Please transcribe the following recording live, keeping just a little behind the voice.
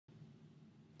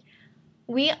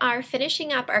We are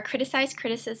finishing up our criticize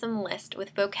criticism list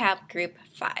with vocab group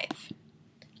 5.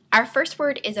 Our first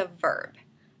word is a verb.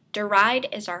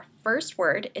 Deride is our first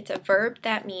word. It's a verb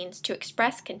that means to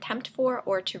express contempt for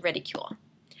or to ridicule.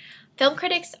 Film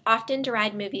critics often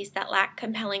deride movies that lack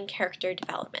compelling character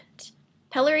development.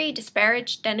 Pillory,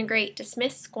 disparage, denigrate,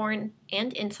 dismiss, scorn,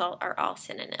 and insult are all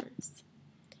synonyms.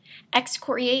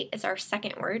 Excoriate is our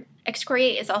second word.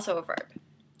 Excoriate is also a verb.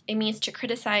 It means to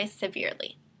criticize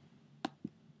severely.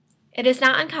 It is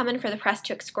not uncommon for the press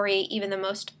to excoriate even the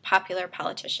most popular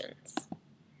politicians.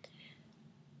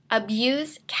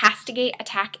 Abuse, castigate,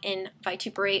 attack, and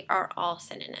vituperate are all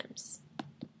synonyms.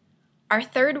 Our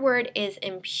third word is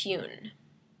impugn.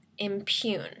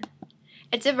 Impugn.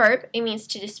 It's a verb. It means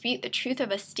to dispute the truth of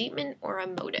a statement or a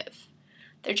motive.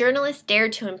 The journalist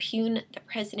dared to impugn the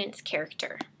president's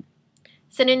character.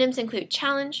 Synonyms include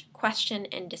challenge, question,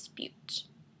 and dispute.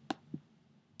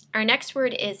 Our next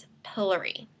word is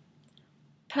pillory.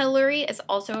 Pillory is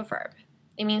also a verb.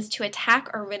 It means to attack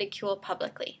or ridicule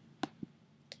publicly.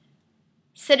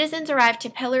 Citizens arrived to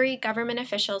pillory government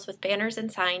officials with banners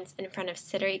and signs in front of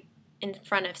City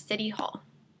Hall.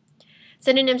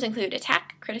 Synonyms include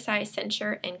attack, criticize,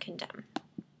 censure, and condemn.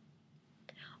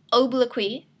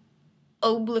 Obloquy.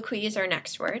 Obloquy is our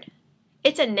next word.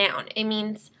 It's a noun. It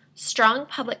means strong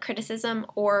public criticism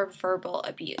or verbal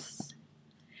abuse.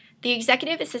 The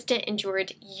executive assistant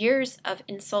endured years of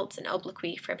insults and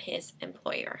obloquy from his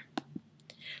employer.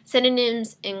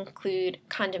 Synonyms include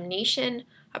condemnation,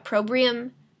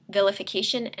 opprobrium,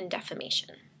 vilification, and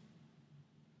defamation.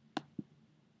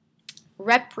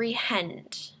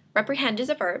 Reprehend. Reprehend is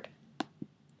a verb.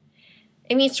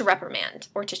 It means to reprimand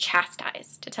or to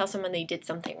chastise, to tell someone they did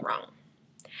something wrong.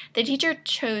 The teacher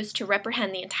chose to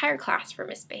reprehend the entire class for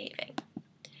misbehaving.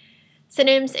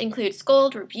 Synonyms include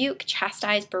scold, rebuke,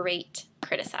 chastise, berate,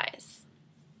 criticize.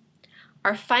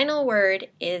 Our final word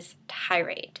is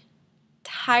tirade.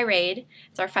 Tirade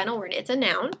is our final word. It's a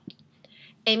noun.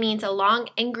 It means a long,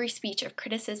 angry speech of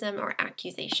criticism or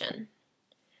accusation.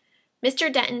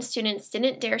 Mr. Denton's students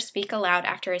didn't dare speak aloud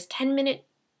after his 10-minute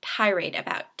tirade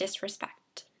about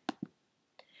disrespect.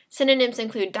 Synonyms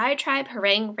include diatribe,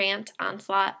 harangue, rant,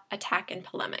 onslaught, attack, and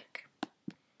polemic.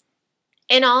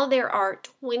 In all, there are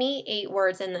 28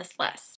 words in this list.